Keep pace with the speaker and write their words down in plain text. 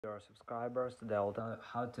Your subscribers. Today I'll tell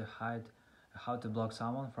you how to block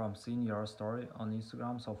someone from seeing your story on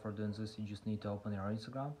Instagram. So for doing this, you just need to open your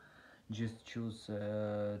Instagram. Just choose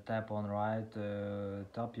tap on right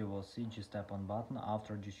top. You will see just tap on button.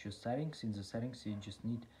 After just choose settings. In the settings, you just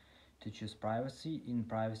need to choose privacy. In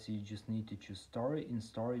privacy, you just need to choose story. In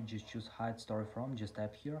story, just choose hide story from. Just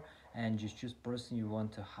tap here and just choose person you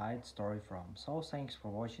want to hide story from. So thanks for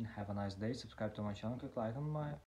watching. Have a nice day. Subscribe to my channel. Click like on my